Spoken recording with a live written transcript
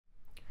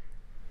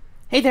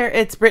Hey there,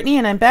 it's Brittany,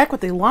 and I'm back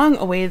with the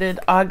long-awaited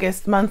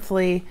August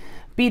monthly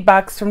bead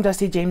box from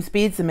Dusty James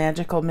Beads, the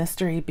magical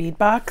mystery bead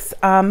box.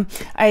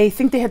 I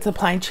think they had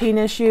supply chain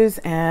issues,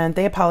 and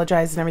they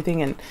apologized and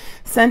everything and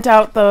sent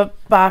out the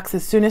box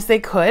as soon as they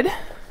could.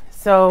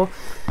 So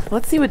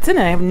let's see what's in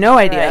it. I have no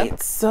idea.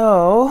 Right,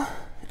 so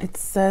it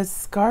says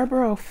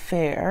Scarborough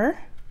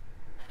Fair.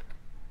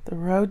 The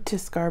road to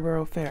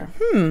Scarborough Fair.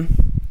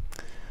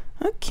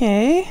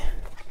 Okay.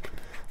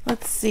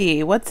 Let's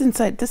see what's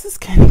inside. This is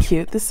kind of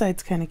cute. This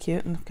side's kind of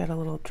cute, and I've got a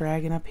little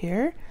dragon up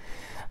here.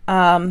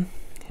 A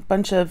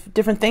bunch of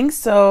different things.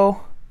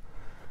 So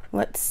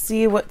let's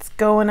see what's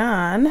going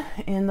on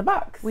in the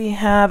box. We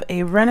have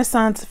a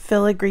Renaissance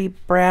filigree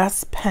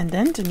brass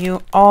pendant, and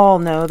you all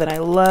know that I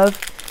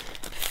love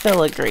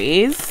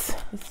filigrees.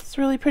 This is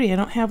really pretty. I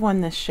don't have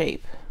one this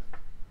shape.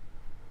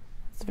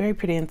 It's very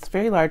pretty and it's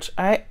very large.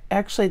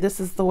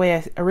 This is the way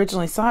I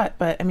originally saw it,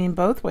 but I mean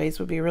both ways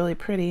would be really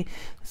pretty.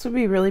 This would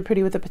be really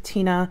pretty with a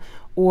patina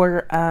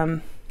or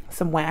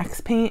some wax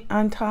paint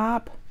on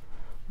top,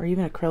 or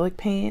even acrylic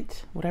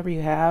paint, whatever you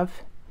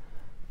have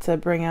to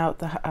bring out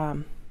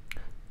the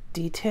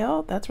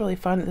detail. That's really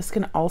fun. This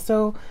can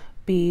also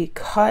be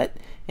cut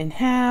in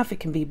half. It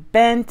can be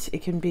bent.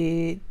 It can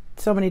be,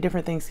 so many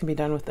different things can be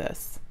done with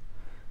this.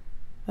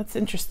 That's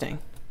interesting.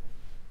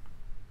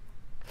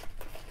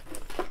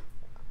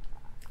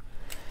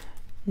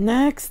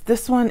 Next,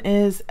 this one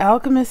is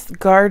Alchemist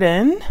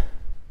Garden.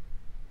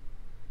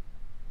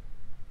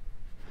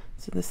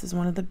 So this is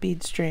one of the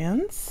bead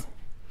strands.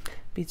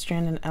 Bead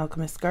strand in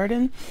Alchemist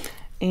Garden.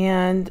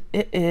 And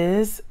it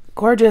is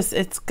gorgeous.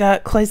 It's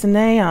got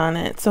cloisonne on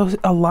it. So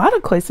a lot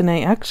of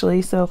cloisonne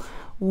actually. So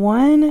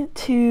 1,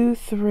 2,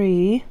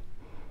 3,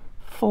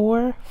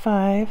 4,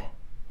 5,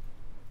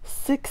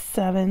 6,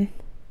 7,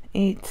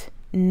 8,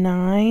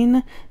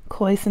 9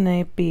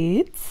 cloisonne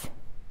beads.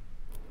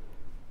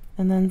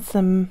 And then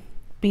some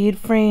bead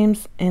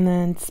frames and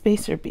then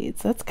spacer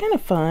beads. That's kind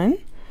of fun.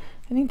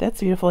 I think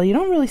that's beautiful. You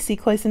don't really see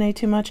cloisonne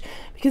too much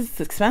because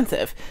it's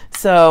expensive.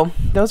 So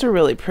those are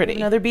really pretty.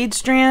 Another bead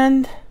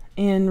strand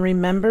in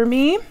Remember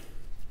Me.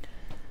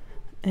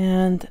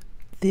 And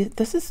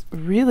this is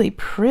really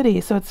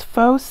pretty. So it's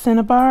faux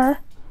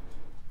cinnabar,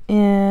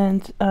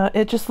 and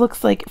it just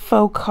looks like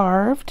faux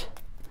carved.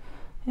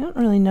 I don't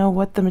really know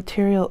what the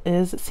material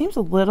is. It seems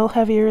a little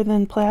heavier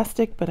than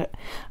plastic, but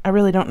I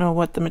really don't know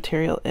what the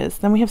material is.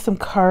 Then we have some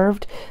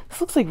carved. This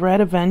looks like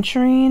red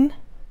aventurine.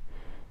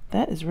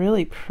 That is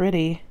really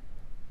pretty.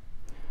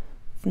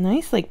 It's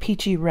nice, like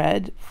peachy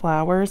red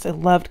flowers. I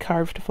loved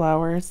carved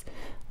flowers.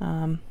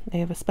 They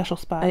have a special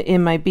spot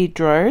in my bead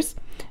drawers.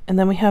 And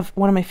then we have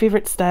one of my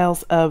favorite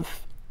styles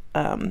of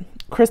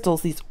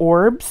crystals, these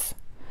orbs.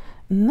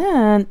 And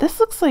then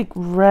this looks like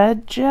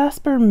red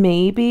jasper,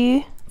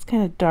 maybe. It's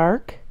kind of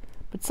dark,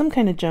 but some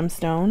kind of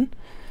gemstone.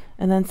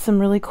 And then some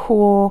really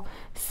cool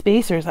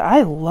spacers.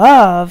 I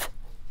love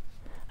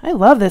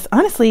this.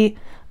 Honestly,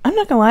 I'm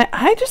not gonna lie,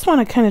 I just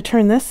want to kind of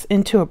turn this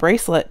into a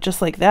bracelet just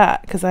like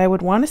that, because I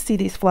would want to see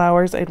these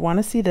flowers. I'd want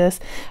to see this.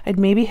 I'd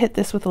maybe hit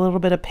this with a little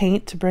bit of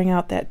paint to bring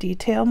out that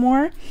detail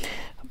more,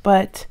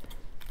 but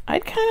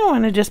I'd kind of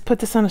want to just put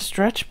this on a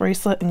stretch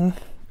bracelet and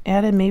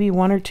add in maybe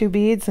 1 or 2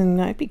 beads,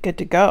 and I'd be good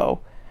to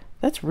go.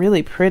 That's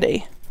really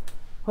pretty.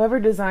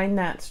 Whoever designed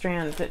that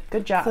strand,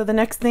 good job. So the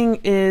next thing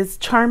is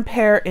Charm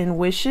Pair in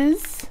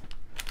Wishes.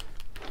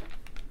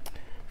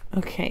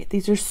 Okay,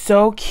 these are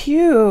so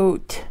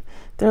cute.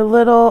 They're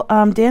little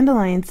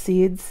dandelion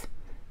seeds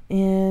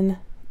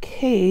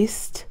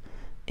encased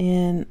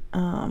in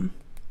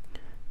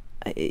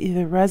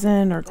either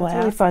resin or glass.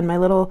 That's really fun. My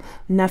little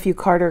nephew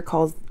Carter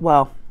calls,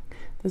 well,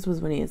 this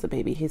was when he was a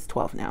baby. He's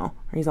 12 now,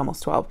 or he's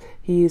almost 12.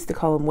 He used to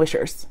call them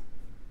wishers.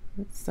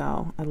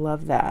 So I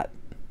love that.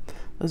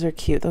 Those are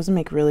cute. Those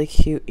make really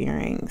cute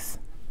earrings.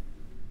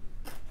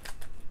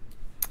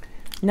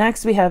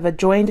 Next, we have a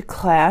joined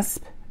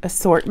clasp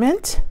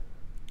assortment.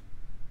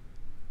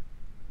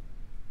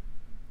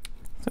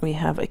 So we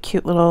have a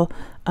cute little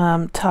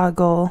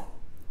toggle,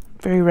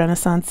 very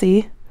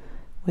Renaissance-y,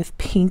 with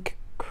pink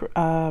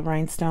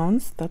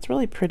rhinestones. That's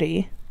really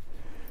pretty.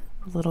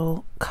 A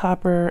little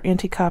copper,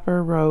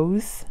 antique-copper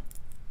rose.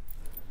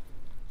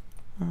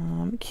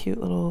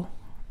 Cute little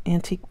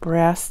antique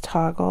brass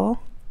toggle.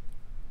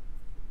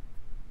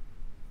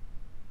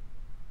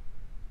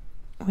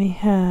 We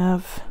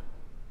have,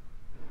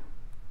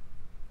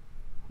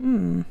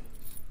 I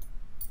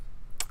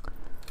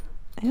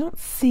don't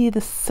see the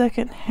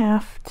second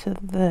half to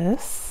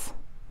this.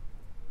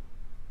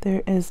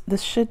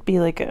 This should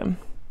be like there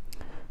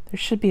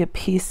should be a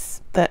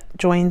piece that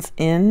joins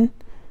in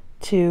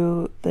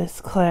to this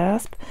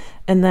clasp,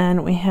 and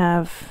then we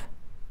have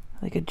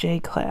like a J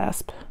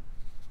clasp,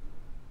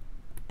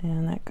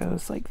 and that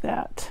goes like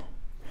that.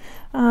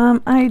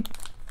 Oh,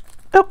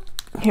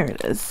 here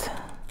it is.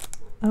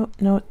 Oh,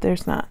 no,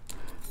 there's not.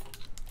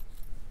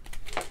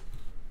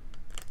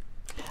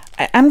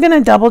 I'm going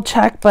to double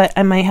check, but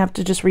I might have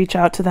to just reach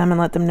out to them and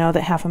let them know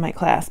that half of my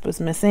clasp was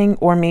missing,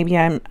 or maybe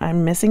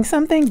I'm missing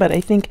something, but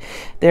I think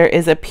there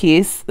is a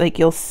piece, like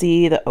you'll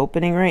see the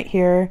opening right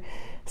here.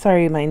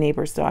 Sorry, my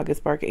neighbor's dog is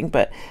barking,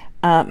 but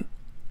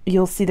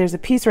you'll see there's a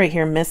piece right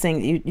here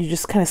missing. You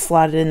just kind of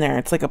slot it in there.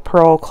 It's like a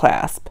pearl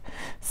clasp.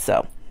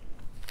 So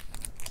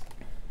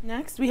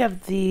next we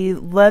have the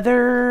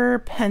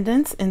leather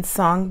pendants in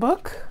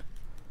Songbook.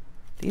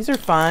 These are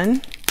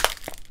fun.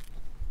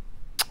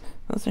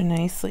 Those are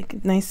nice,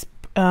 like nice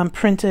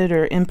printed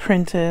or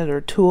imprinted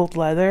or tooled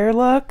leather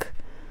look.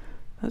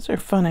 Those are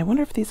fun. I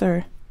wonder if these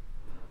are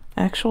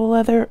actual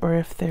leather or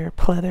if they're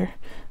pleather.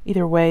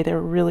 Either way,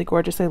 they're really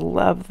gorgeous. I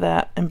love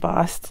that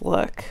embossed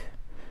look.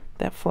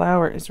 That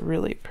flower is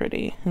really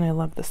pretty, and I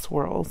love the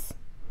swirls.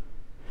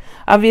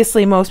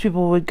 Obviously, most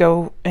people would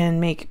go and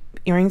make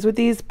earrings with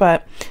these,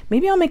 but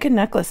maybe I'll make a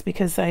necklace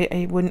because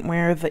I wouldn't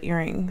wear the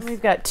earrings.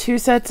 We've got 2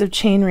 sets of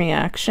chain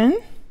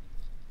reaction.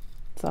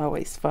 It's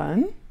always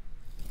fun.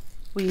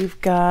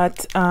 We've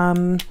got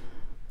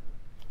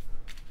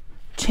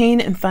chain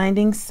and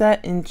finding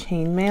set in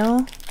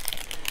chainmail.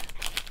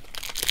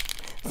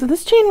 So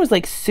this chain was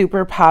like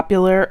super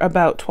popular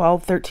about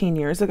 12, 13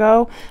 years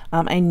ago.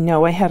 I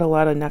know I had a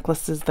lot of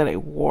necklaces that I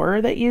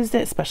wore that used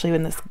it, especially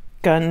in this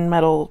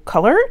gunmetal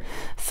color.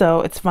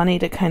 So it's funny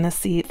to kind of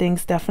see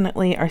things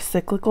definitely are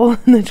cyclical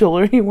in the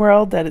jewelry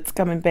world, that it's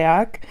coming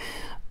back.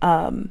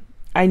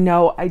 I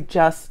know I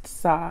just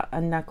saw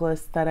a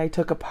necklace that I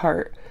took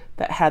apart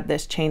that had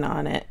this chain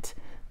on it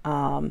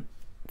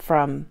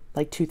from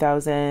like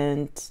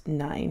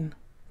 2009,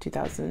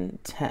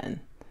 2010.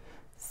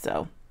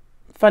 So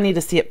funny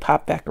to see it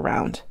pop back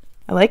around.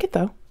 I like it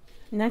though.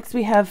 Next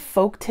we have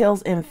Folk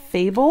Tales and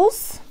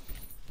Fables.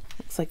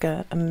 It's like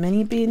a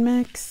mini bead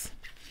mix.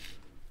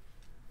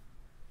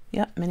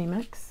 Yep, mini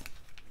mix.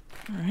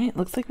 All right,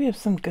 looks like we have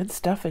some good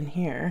stuff in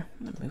here.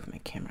 I'm gonna move my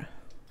camera.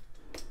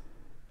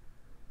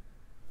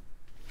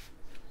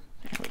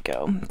 There we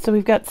go. So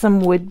we've got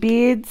some wood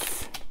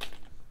beads.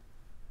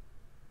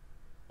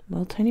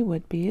 Little tiny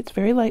wood beads,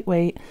 very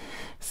lightweight.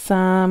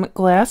 Some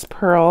glass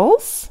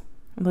pearls.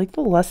 I like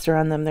the luster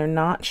on them. They're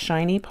not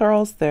shiny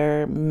pearls,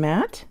 they're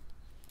matte.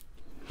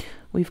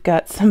 We've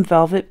got some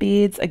velvet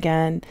beads.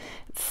 Again,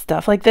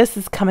 stuff like this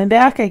is coming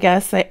back, I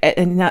guess.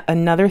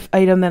 Another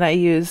item that I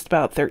used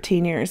about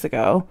 13 years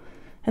ago.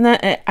 And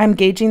that I'm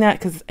gauging that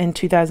because in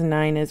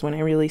 2009 is when I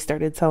really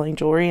started selling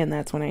jewelry, and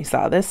that's when I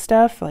saw this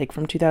stuff, like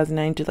from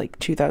 2009 to like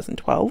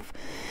 2012.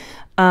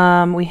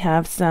 We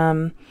have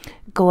some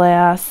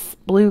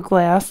blue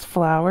glass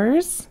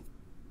flowers.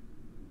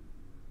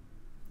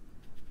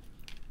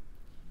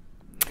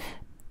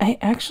 I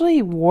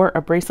actually wore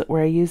a bracelet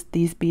where I used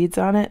these beads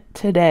on it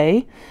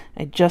today.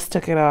 I just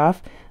took it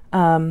off.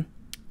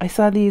 I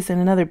saw these in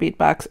another bead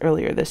box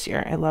earlier this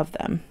year. I love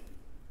them.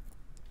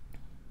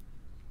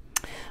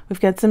 We've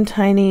got some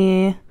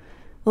tiny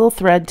little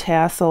thread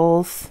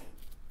tassels.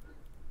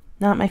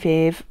 Not my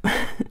fave.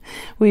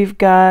 We've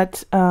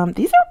got,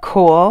 these are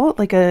cool,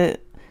 like a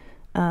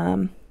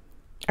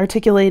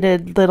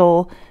articulated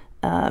little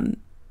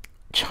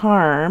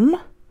charm.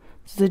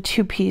 This is a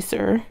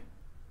 2-piecer.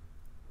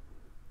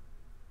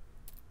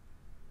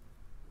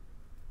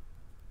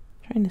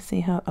 Trying to see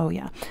how, oh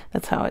yeah,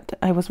 that's how it,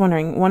 I was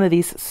wondering, one of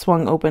these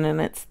swung open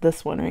and it's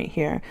this one right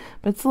here.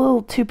 But it's a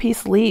little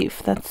 2-piece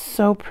leaf. That's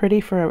so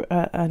pretty for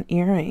an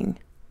earring.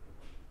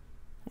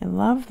 I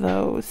love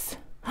those.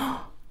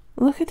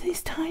 Look at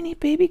these tiny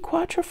baby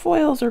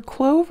quatrefoils or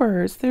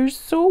clovers. They're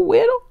so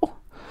little.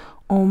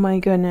 Oh my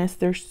goodness,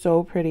 they're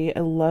so pretty.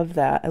 I love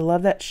that. I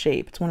love that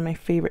shape. It's one of my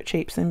favorite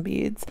shapes in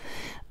beads.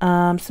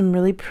 Some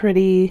really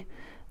pretty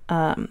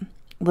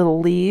little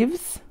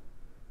leaves.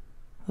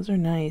 Those are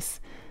nice.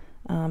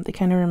 They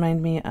kind of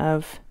remind me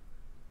of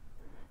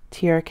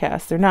tiara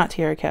cast. They're not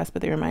tiara cast,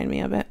 but they remind me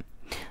of it.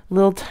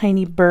 Little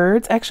tiny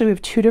birds. Actually, we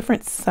have 2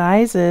 different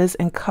sizes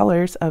and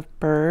colors of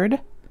bird.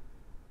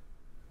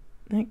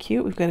 Isn't that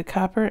cute? We've got a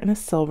copper and a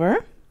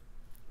silver.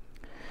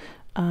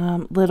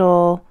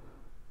 Little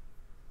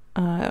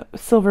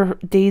silver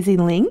daisy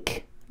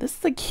link. This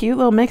is a cute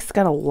little mix. It's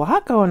got a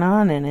lot going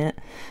on in it.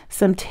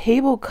 Some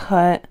table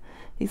cut.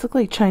 These look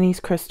like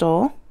Chinese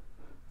crystal,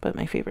 but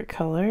my favorite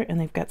color. And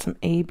they've got some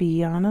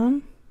AB on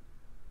them.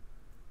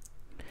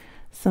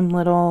 Some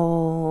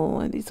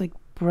little, these like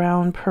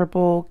brown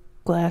purple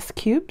glass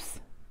cubes.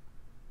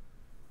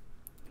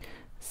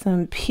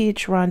 Some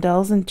peach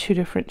rondelles in 2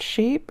 different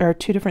shapes, or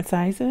 2 different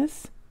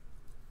sizes.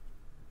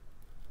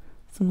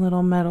 Some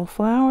little metal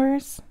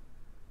flowers.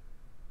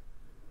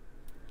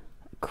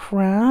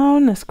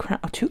 Crown,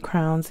 2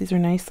 crowns. These are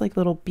nice like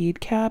little bead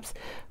caps,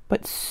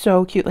 but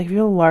so cute. Like if you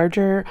have a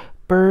larger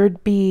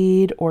bird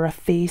bead or a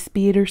face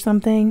bead or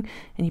something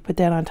and you put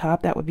that on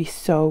top, that would be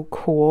so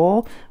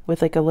cool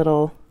with like a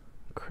little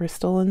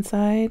crystal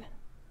inside.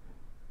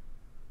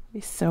 It'd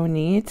be so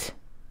neat.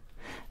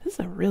 This is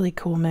a really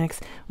cool mix.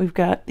 We've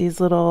got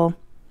these little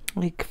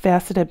like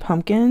faceted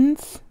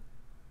pumpkins.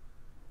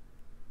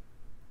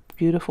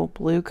 Beautiful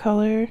blue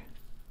color.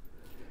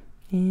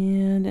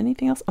 And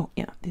anything else? Oh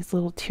yeah, these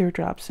little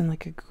teardrops in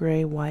like a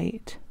gray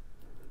white.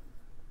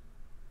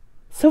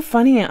 So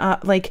funny,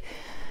 like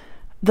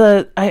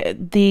the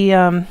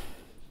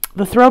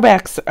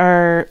throwbacks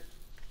are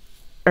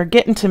are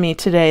getting to me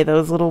today,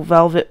 those little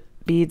velvet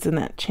beads in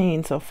that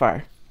chain so far.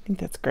 I think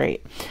that's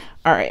great.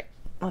 All right,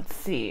 let's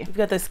see. We've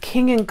got this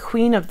King and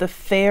Queen of the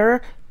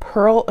Fair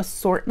pearl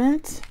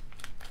assortment.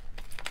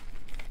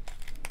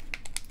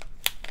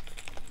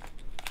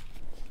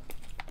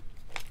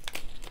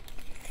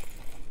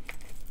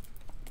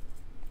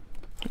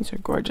 These are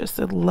gorgeous.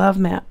 I love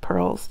matte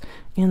pearls,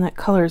 and that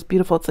color is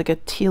beautiful. It's like a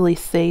tealy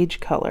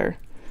sage color.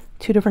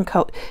 Two different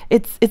colors.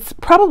 It's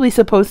probably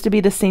supposed to be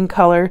the same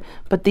color,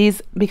 but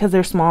these, because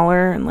they're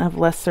smaller and have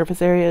less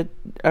surface area,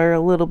 are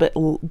a little bit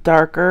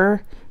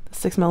darker.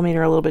 The 6mm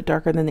are a little bit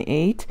darker than the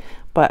 8,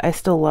 but I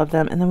still love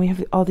them. And then we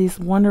have all these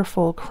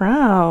wonderful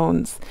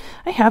crowns.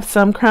 I have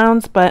some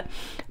crowns, but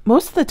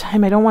most of the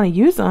time I don't want to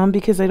use them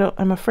because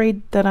I'm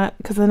afraid that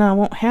because then I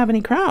won't have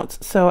any crowns.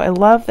 So I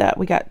love that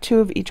we got 2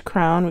 of each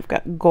crown. We've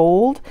got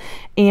gold,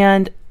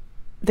 and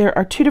there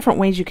are 2 different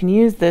ways you can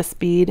use this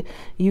bead.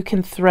 You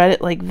can thread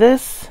it like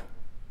this.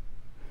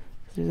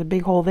 There's a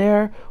big hole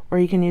there, or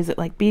you can use it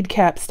like bead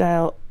cap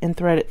style and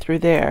thread it through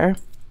there.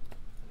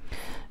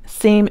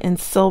 Same in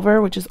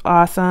silver, which is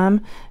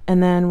awesome.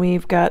 And then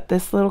we've got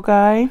this little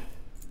guy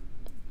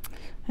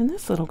and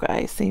this little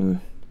guy.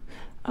 Same.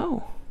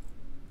 Oh,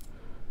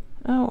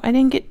 I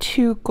didn't get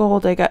 2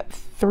 gold. I got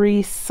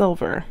 3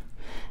 silver.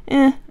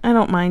 I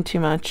don't mind too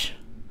much,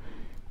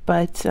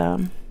 but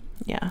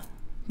yeah,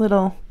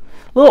 little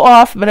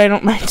off, but I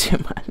don't mind too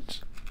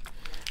much.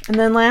 And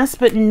then last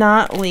but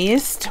not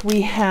least,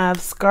 we have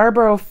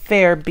Scarborough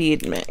Fair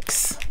bead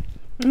mix.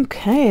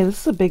 Okay,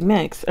 this is a big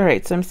mix. All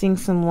right, so I'm seeing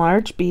some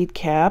large bead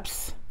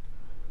caps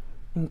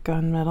and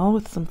gunmetal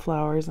with some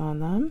flowers on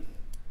them.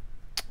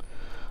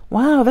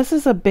 Wow, this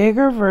is a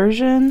bigger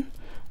version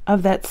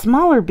of that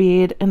smaller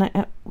bead,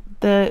 and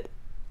the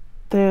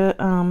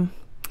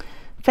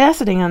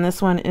faceting on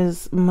this one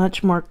is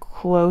much more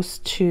close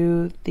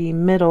to the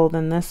middle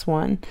than this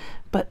one,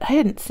 but I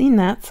hadn't seen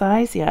that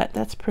size yet.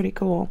 That's pretty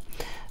cool.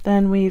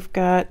 Then we've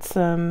got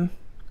some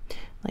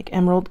like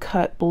emerald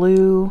cut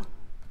blue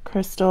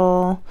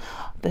crystal.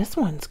 This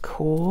one's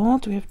cool.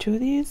 Do we have 2 of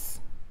these?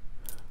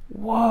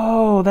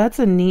 Whoa, that's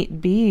a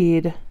neat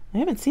bead. I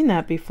haven't seen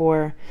that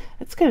before.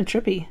 It's kind of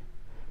trippy.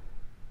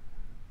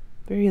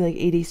 Very like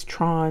 80s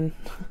Tron.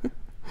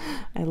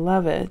 I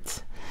love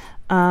it.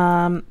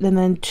 And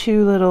then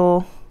 2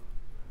 little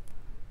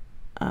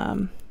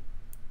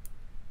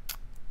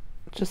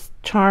just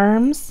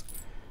charms,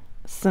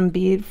 some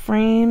bead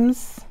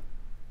frames.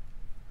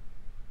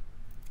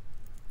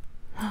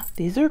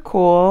 These are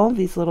cool,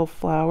 these little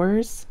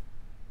flowers.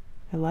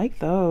 I like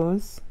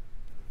those.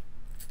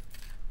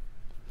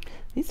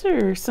 These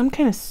are some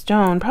kind of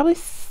stone, probably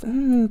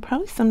some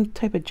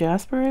type of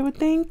jasper, I would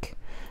think.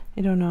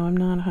 I don't know, I'm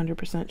not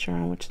 100% sure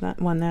on which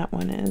that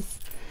one is.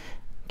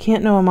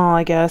 Can't know them all,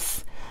 I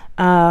guess.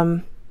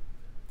 And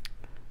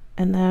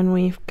then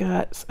we've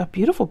got a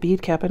beautiful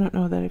bead cap. I don't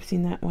know that I've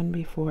seen that one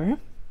before.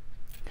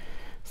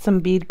 Some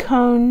bead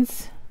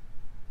cones.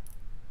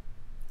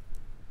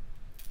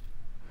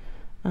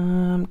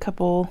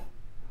 Couple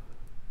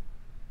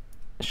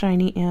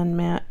shiny and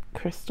matte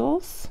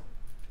crystals.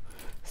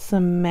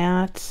 Some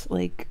matte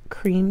like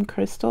cream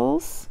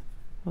crystals.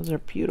 Those are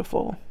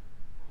beautiful.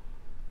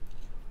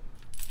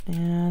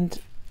 And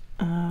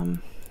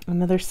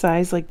another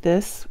size like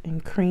this in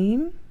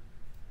cream.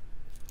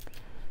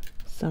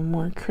 Some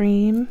more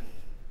cream.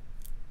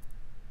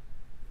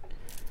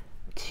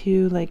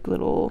 2 like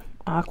little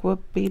aqua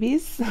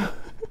babies.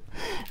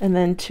 And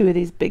then 2 of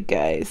these big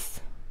guys.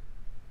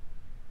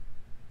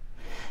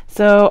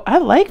 So I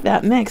like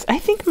that mix. I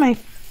think my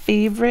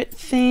favorite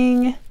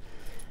thing,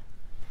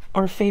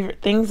 or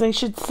favorite things I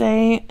should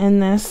say,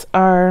 in this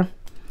are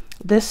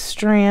this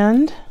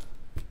strand.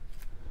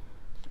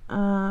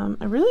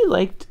 I really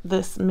liked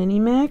this mini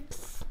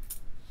mix,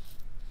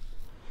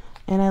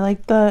 and I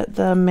like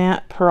the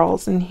matte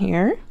pearls in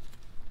here.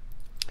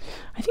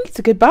 I think it's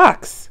a good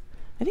box.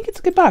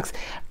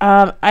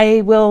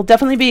 I will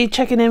definitely be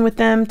checking in with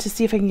them to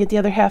see if I can get the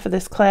other half of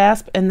this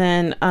clasp, and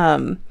then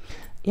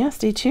yeah,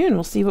 stay tuned.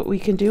 We'll see what we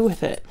can do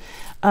with it.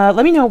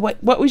 Let me know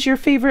what was your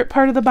favorite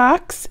part of the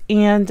box,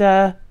 and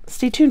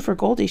stay tuned for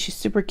Goldie. She's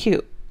super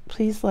cute.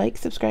 Please like,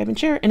 subscribe, and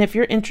share. And if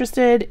you're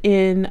interested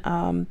in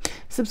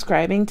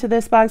subscribing to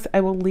this box,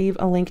 I will leave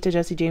a link to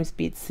Jessie James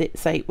Bead's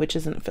site, which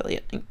is an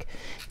affiliate link.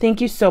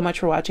 Thank you so much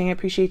for watching. I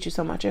appreciate you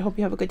so much. I hope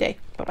you have a good day.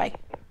 Bye-bye.